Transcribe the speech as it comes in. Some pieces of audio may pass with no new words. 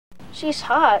She's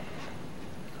hot.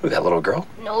 Who, that little girl?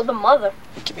 No, the mother.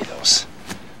 Give me those.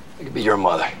 I could be your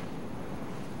mother.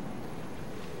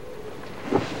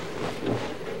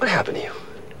 What happened to you?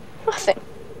 Nothing.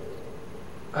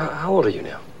 How old are you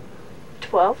now?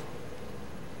 12.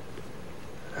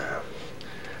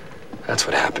 That's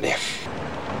what happened to you.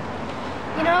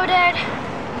 You know, Dad,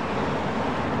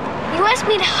 you asked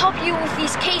me to help you with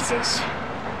these cases,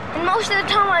 and most of the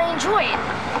time I enjoy it.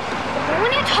 But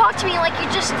when you talk to me like you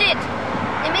just did,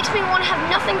 it makes me want to have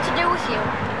nothing to do with you.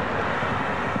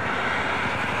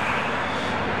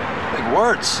 Big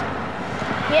words.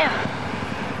 Yeah.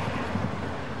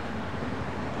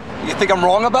 You think I'm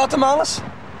wrong about them, Alice?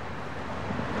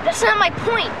 That's not my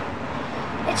point.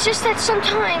 It's just that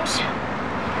sometimes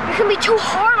you can be too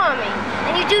hard on me.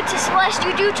 And you do to Celeste,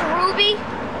 you do to Ruby.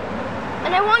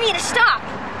 And I want you to stop.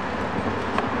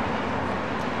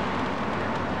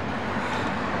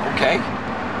 Okay.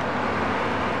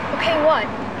 Okay, what?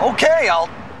 Okay,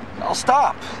 I'll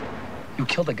stop. You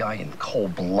killed a guy in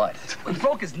cold blood. He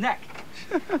broke his neck.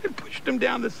 I pushed him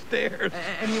down the stairs.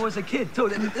 And he was a kid, too.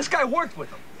 This guy worked with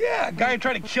him. Yeah, a guy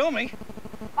tried to kill me.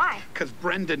 Why? Because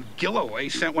Brendan Gilloway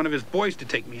sent one of his boys to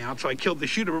take me out, so I killed the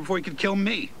shooter before he could kill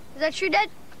me. Is that true, Dad?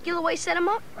 Gilloway set him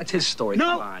up? That's his story. No,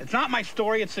 Come on. it's not my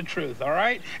story, it's the truth, all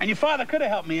right? And your father could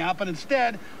have helped me out, but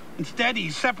instead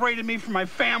he separated me from my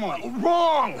family.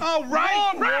 Wrong! Oh,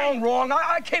 right, Wrong.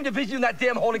 I came to visit you in that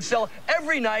damn holding cell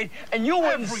every night, and you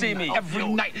wouldn't see me. Every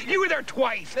night. You were there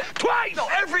twice. Twice! No,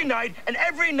 every night, and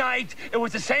every night it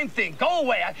was the same thing. Go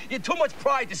away. You had too much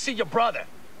pride to see your brother.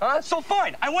 Huh? So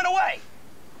fine, I went away.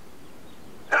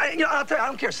 And I'll tell you, I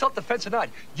don't care, self-defense or not.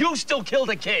 You still killed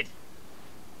a kid.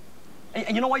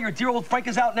 And you know why your dear old Frank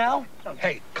is out now?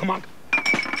 Hey, come on.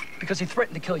 Because he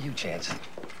threatened to kill you, Chance.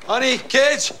 Honey,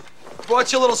 kids,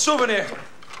 brought you a little souvenir.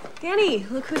 Danny,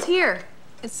 look who's here.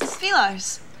 It's the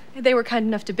Svilars. They were kind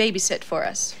enough to babysit for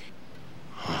us.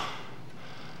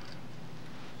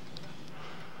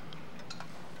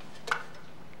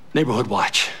 Neighborhood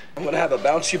watch. I'm gonna have a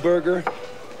bouncy burger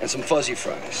and some fuzzy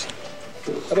fries.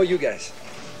 How about you guys?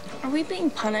 Are we being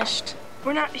punished?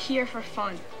 We're not here for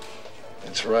fun.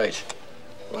 That's right.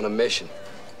 We're on a mission.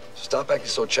 Stop acting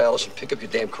so childish and pick up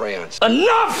your damn crayons.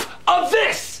 Enough of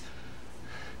this!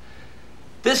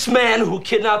 This man who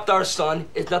kidnapped our son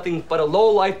is nothing but a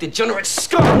low-life, degenerate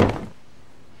scum!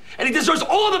 And he deserves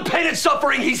all the pain and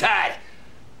suffering he's had!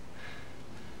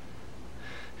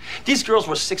 These girls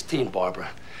were 16, Barbara.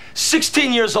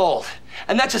 16 years old.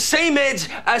 And that's the same age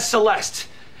as Celeste.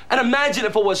 And imagine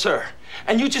if it was her.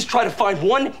 And you just try to find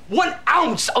one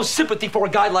ounce of sympathy for a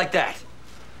guy like that.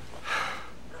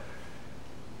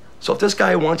 So if this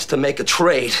guy wants to make a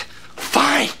trade,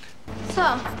 fine. So,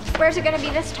 where's it gonna be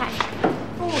this time?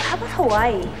 Oh, how about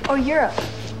Hawaii or Europe?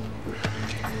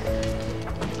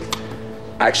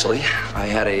 Actually, I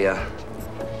had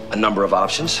a number of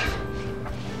options.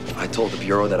 I told the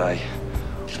Bureau that I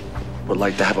would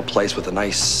like to have a place with a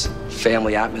nice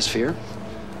family atmosphere.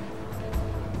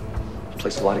 A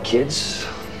place with a lot of kids,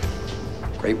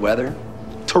 great weather,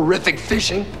 terrific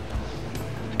fishing.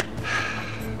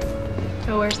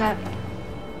 Oh, where's that?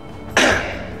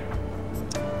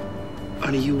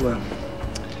 Honey, you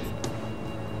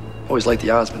always liked the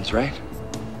Osmonds, right?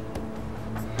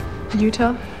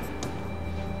 Utah?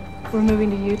 We're moving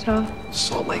to Utah?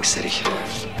 Salt Lake City.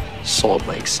 Salt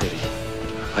Lake City.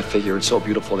 I figure it's so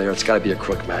beautiful there, it's got to be a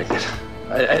crook magnet.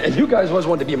 And you guys always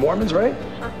wanted to be Mormons, right?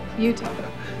 Utah.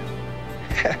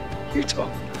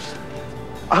 Utah.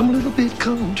 I'm a little bit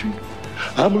country.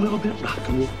 I'm a little bit rock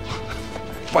and roll.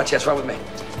 Come on, Chance, run with me.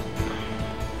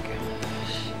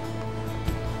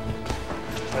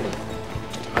 Honey,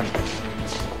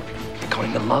 you're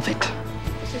going to love it.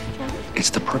 It's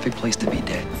the perfect place to be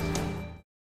dead.